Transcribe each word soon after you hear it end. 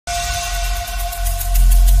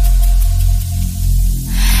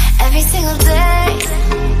Every single day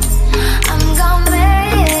I'm gonna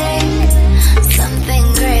make something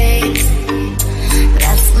great.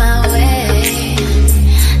 That's my way.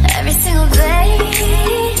 Every single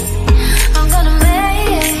day I'm gonna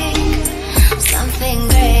make something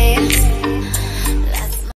great.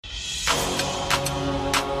 That's my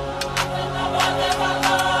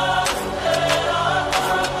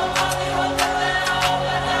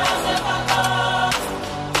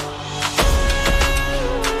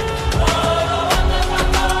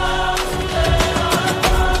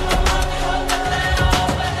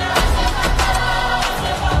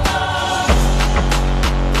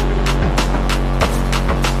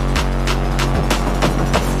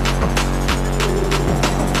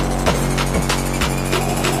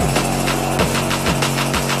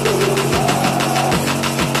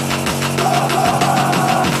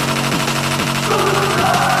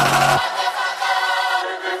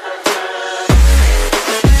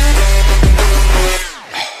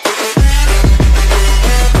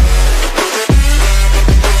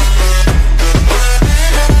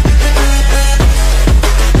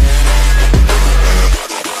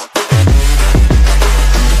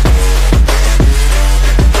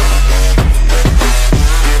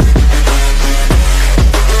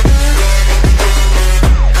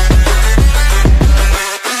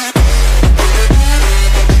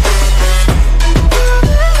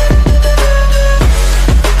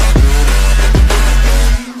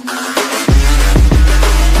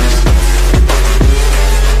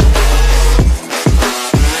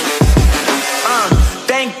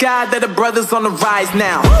God that the brothers on the rise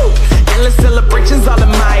now. Endless celebrations all in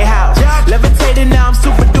my house. Levitating now, I'm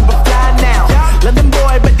super duper fly now. London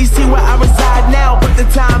boy, but DC where I reside now. Put the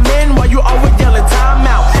time in while you always yelling time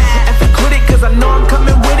out. And if quit it, cause I know I'm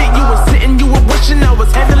coming with it. You were sitting, you were wishing I was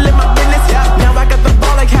handling my business. Now I got the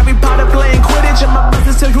ball like Harry Potter playing Quidditch. And my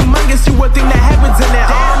business so humongous, you would think that happens in it.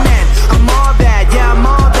 Damn man, I'm all that, yeah I'm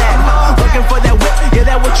all that. Working for that whip, yeah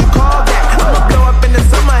that what you call that. I'ma blow up in the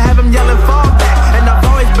summer, have him yelling fall back. And I've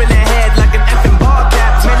always been ahead like an effing ball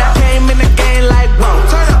cap. Man, I came in the game like whoa.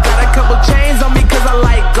 Got a couple chains on me cause I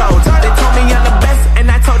like gold. They told me I'm the best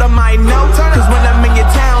and I told them I know. Cause when I'm in your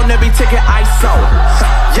town, every ticket I sold.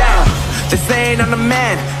 Yeah, they saying I'm the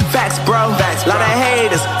man. Facts bro, lot of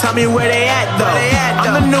haters, tell me where they at though.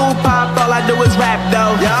 I'm the new pop, all I do is rap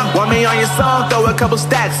though. Want me on your song, throw a couple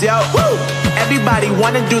stacks, yo. Everybody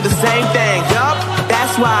wanna do the same thing,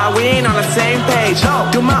 that's why we ain't on the same page.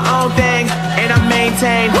 Do my own thing, and I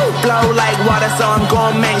maintain. Flow like water, so I'm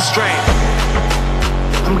going mainstream.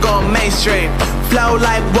 I'm going mainstream. Flow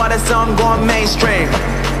like water, so I'm going mainstream.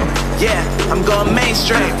 Yeah, I'm going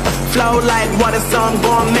mainstream. Flow like water, so I'm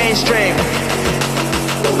going mainstream.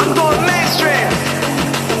 I'm going mainstream.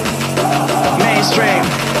 Mainstream.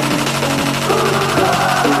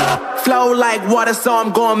 Flow like water, so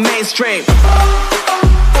I'm going mainstream.